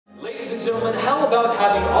and gentlemen, how about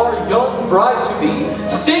having our young bride-to-be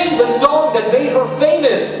sing the song that made her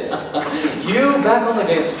famous? You back on the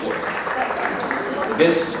dance floor.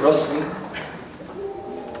 Miss Racine.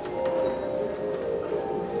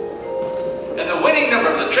 And the winning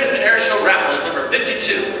number of the Trenton Air Show raffle is number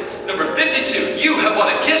 52. Number 52, you have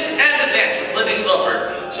won a kiss and a dance with Lindy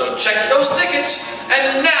Sloper. So check those tickets.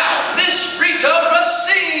 And now, Miss Rita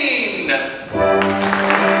Racine.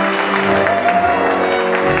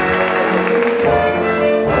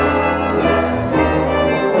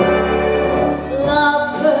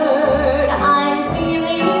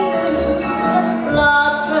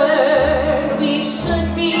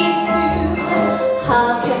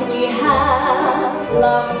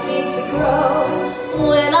 Love seems to grow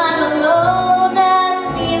when I'm alone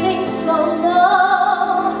and feeling so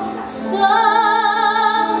low, so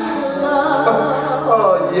low.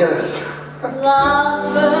 Oh, yes.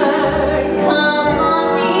 Lovebird, come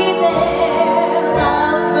on, be there.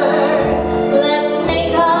 Lovebird, let's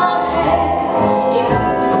make a pair. If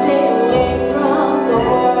you stay away from the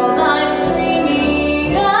world I'm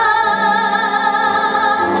dreaming of,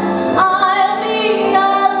 I'll be a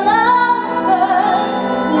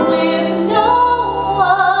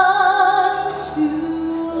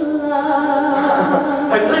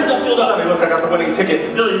Look, I got the winning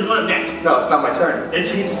ticket. Billy, you're going up next. No, it's not my turn. Then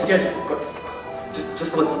change the schedule.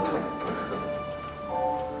 Just listen. Come on, listen.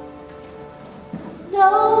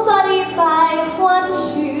 Nobody buys one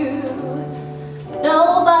shoe.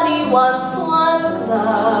 Nobody wants one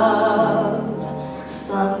glove.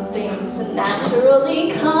 Some things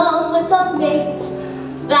naturally come with a mate.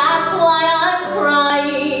 That's why I'm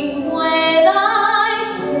crying when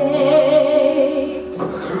I stay.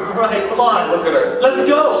 Right, come on. Look at her. Let's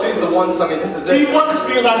go. She's the one, Sonny. This is it. Do you want this to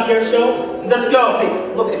be your last air show? Let's go. Hey,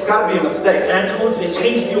 look, it's got to be a mistake. And I told you to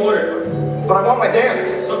change the order. But I want my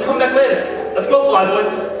dance. So come back later. Let's go,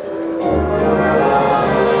 Flyboy.